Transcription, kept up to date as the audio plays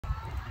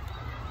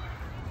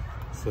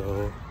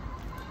So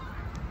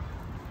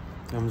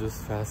I'm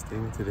just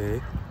fasting today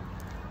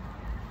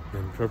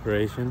in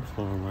preparation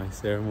for my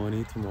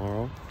ceremony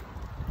tomorrow,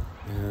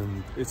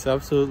 and it's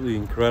absolutely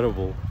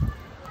incredible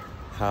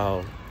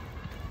how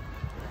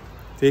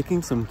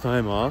taking some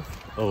time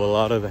off of a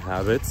lot of the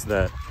habits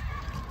that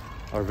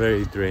are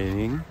very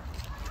draining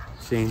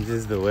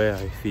changes the way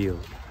I feel.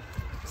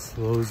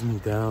 Slows me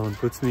down,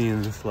 puts me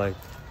in this like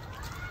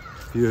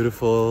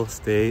beautiful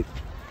state.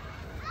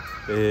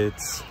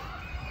 It's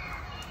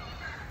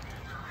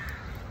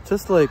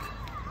just like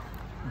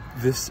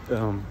this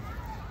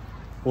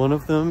one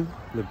of the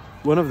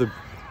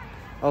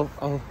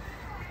I'll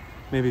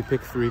maybe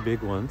pick three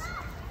big ones.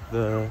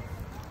 The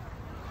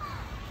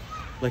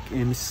like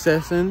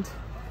incessant,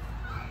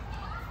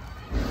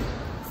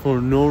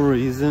 for no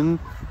reason,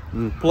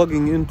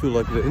 plugging into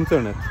like the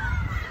internet,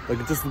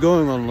 like just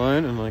going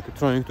online and like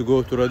trying to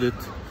go to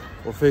Reddit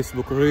or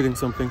Facebook or reading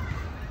something.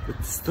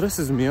 It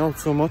stresses me out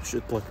so much.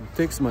 It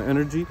takes my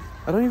energy.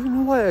 I don't even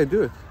know why I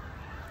do it.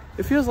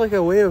 It feels like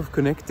a way of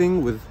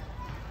connecting with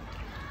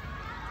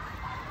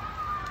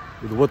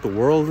what the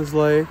world is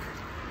like,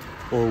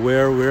 or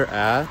where we're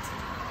at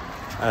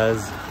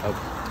as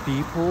a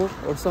people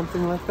or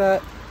something like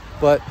that.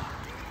 But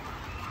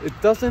it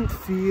doesn't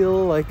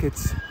feel like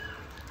it's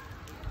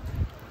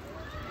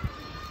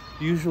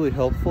usually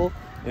helpful,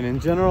 and in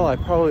general I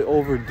probably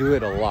overdo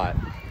it a lot.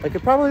 Like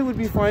it probably would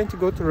be fine to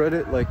go to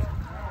Reddit like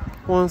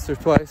once or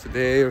twice a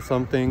day or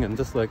something and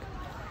just like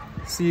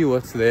see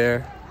what's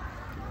there.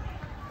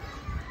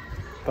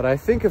 But I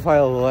think if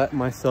I let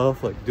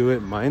myself like do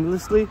it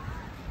mindlessly,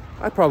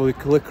 I probably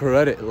click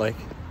Reddit like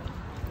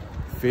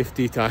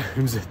 50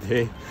 times a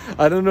day.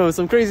 I don't know,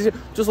 some crazy shit.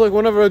 Just like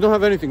whenever I don't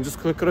have anything, just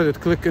click Reddit,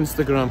 click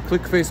Instagram,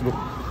 click Facebook.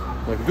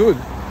 Like, dude,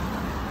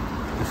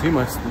 you see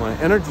my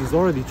energy is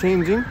already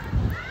changing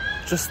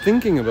just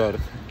thinking about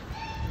it.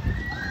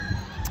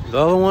 The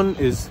other one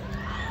is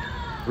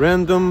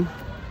random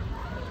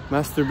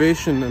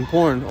masturbation and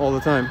porn all the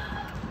time.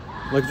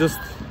 Like, just,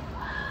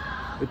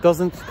 it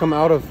doesn't come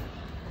out of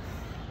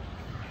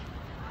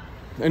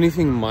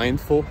anything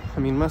mindful. I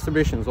mean,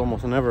 masturbation is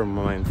almost never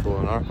mindful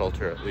in our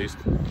culture, at least,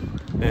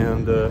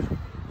 and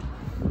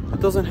it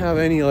doesn't have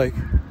any like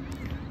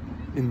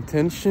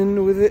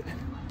intention with it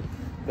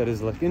that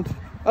is like I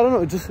don't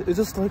know, it's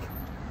just like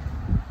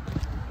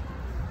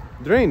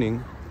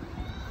draining.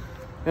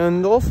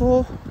 And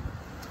also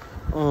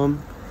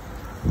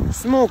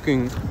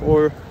smoking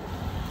or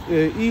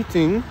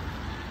eating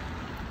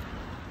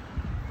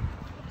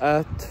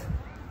at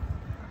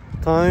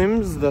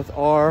times that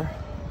are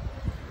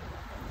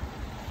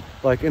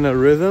like in a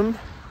rhythm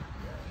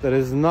that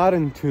is not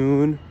in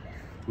tune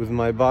with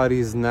my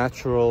body's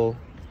natural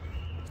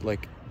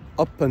like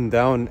up and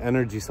down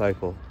energy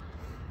cycle.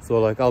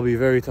 So like I'll be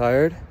very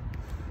tired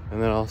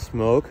and then I'll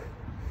smoke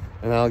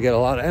and then I'll get a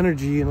lot of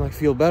energy and like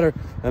feel better,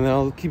 and then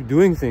I'll keep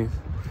doing things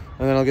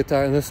and then I'll get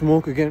tired and then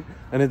smoke again,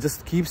 and it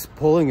just keeps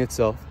pulling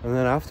itself, and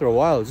then after a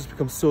while it just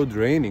becomes so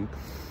draining.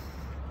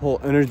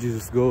 Whole energy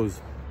just goes.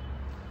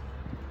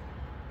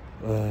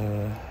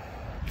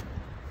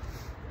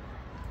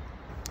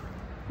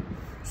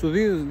 So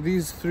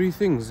these three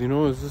things, you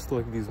know, it's just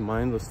like these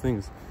mindless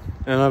things.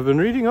 And I've been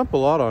reading up a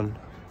lot on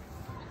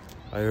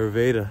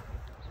Ayurveda.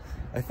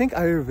 I think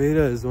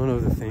Ayurveda is one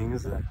of the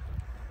things that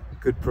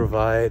could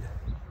provide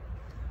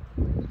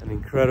an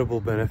incredible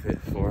benefit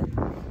for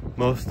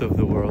most of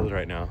the world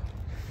right now,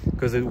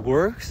 because it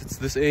works. It's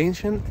this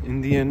ancient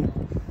Indian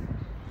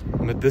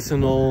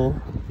medicinal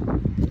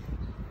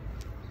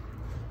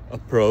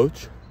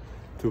approach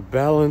to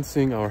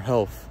balancing our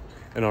health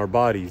and our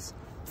bodies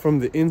from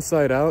the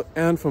inside out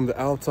and from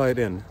the outside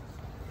in.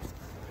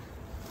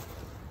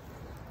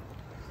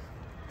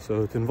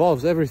 So it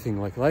involves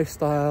everything like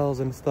lifestyles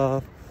and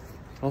stuff.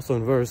 Also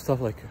involves stuff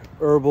like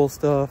herbal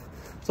stuff.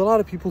 There's a lot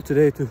of people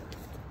today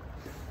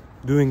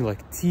doing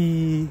like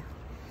tea,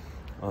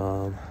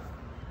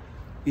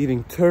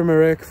 eating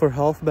turmeric for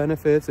health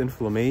benefits,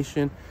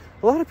 inflammation.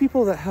 A lot of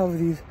people that have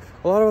these,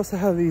 a lot of us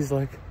have these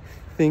like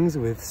things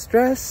with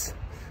stress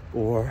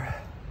or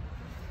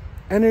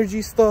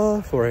energy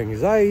stuff or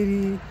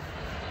anxiety.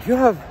 If you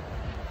have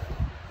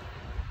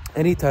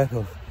any type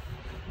of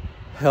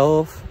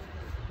health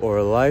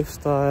or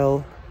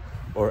lifestyle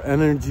or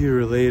energy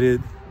related,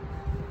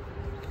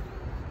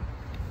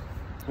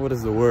 what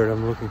is the word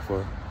I'm looking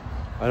for?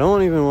 I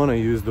don't even want to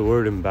use the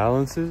word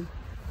imbalances,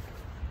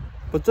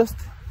 but just,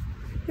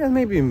 yeah,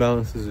 maybe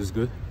imbalances is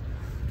good.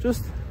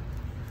 Just,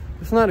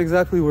 it's not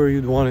exactly where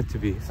you'd want it to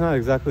be. It's not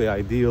exactly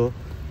ideal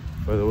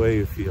for the way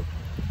you feel.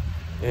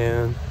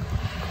 And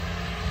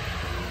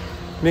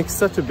it makes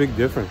such a big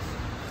difference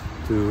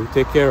to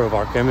take care of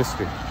our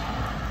chemistry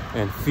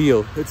and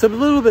feel. It's a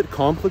little bit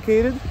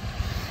complicated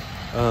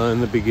in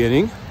the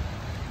beginning,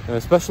 and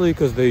especially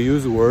because they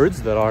use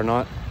words that are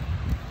not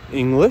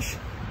English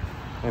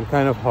and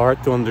kind of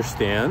hard to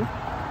understand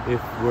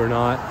if we're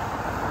not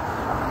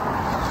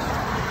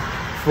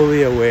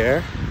fully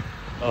aware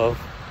of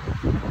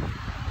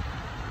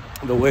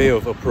the way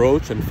of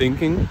approach and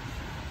thinking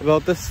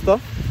about this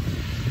stuff.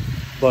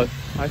 But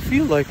I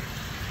feel like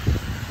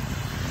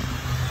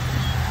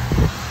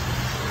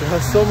it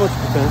has so much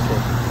potential.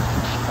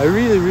 I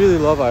really, really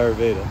love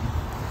Ayurveda.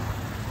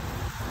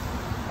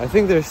 I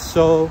think there's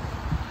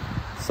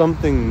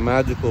something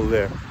magical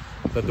there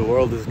that the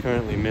world is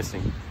currently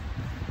missing.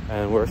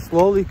 And we're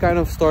slowly kind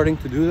of starting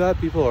to do that.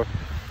 People are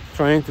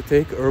trying to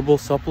take herbal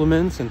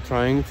supplements and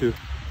trying to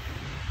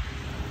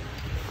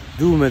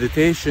do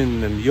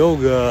meditation and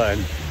yoga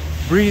and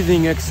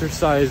breathing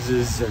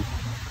exercises and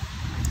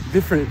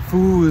different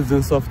foods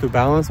and stuff to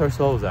balance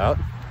ourselves out.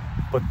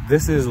 But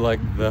this is like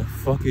the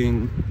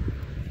fucking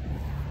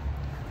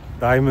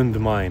diamond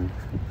mine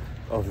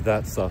of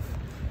that stuff.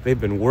 They've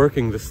been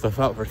working this stuff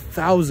out for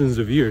thousands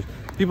of years.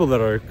 People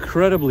that are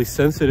incredibly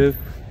sensitive,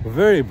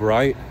 very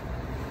bright,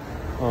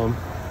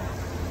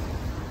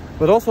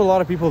 but also a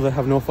lot of people that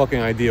have no fucking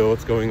idea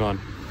what's going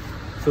on.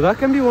 So that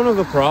can be one of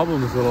the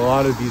problems with a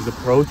lot of these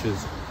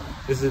approaches,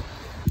 is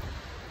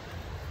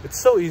it's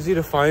so easy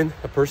to find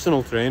a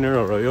personal trainer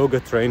or a yoga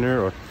trainer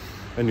or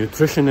a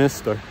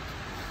nutritionist or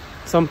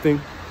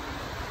something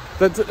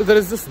that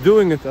is just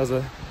doing it as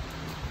a,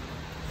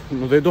 you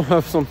know, they don't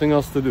have something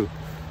else to do.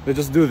 They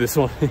just do this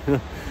one, you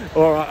know,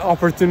 or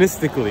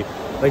opportunistically.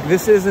 Like,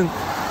 this isn't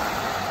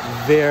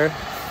their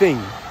thing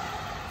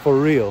for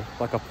real,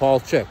 like a Paul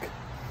Check.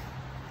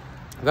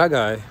 That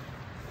guy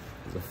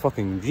is a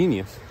fucking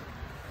genius.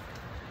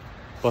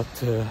 But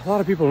a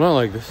lot of people are not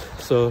like this.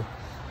 So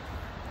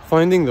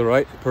finding the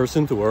right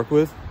person to work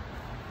with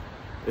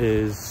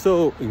is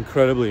so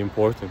incredibly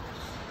important.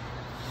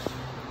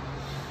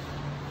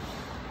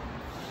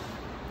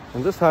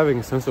 And just having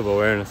a sense of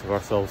awareness of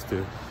ourselves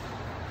too.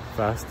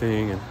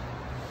 Fasting and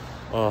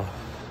oh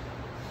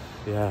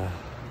yeah,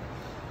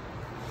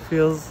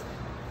 feels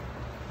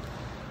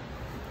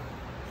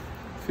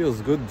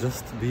good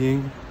just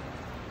being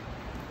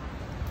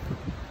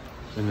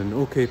in an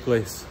okay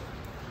place.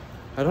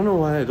 I don't know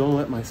why I don't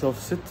let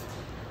myself sit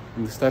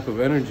in this type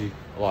of energy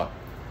a lot.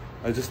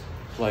 I just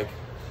like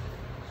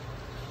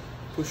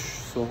push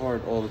so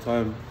hard all the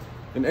time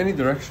in any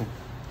direction.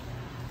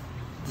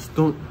 Just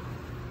don't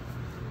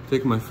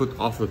take my foot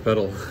off the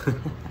pedal.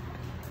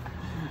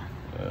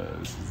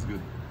 This is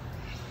good.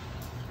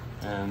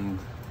 And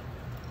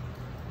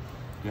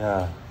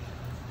yeah,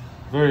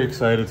 very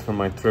excited for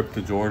my trip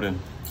to Jordan.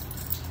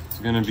 It's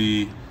gonna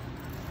be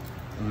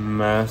a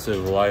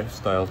massive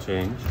lifestyle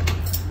change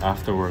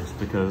afterwards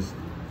because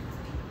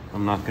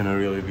I'm not gonna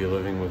really be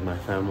living with my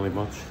family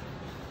much.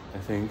 I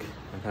think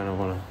I kind of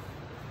want to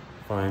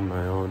find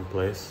my own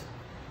place.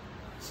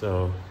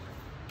 So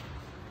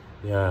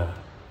yeah,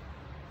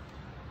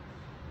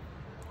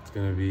 it's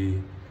gonna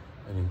be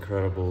an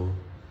incredible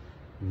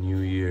new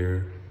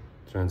year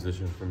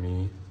transition for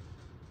me,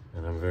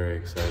 and I'm very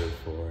excited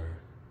for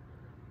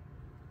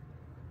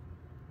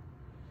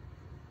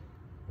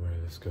where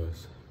this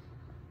goes.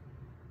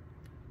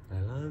 I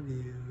love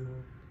you.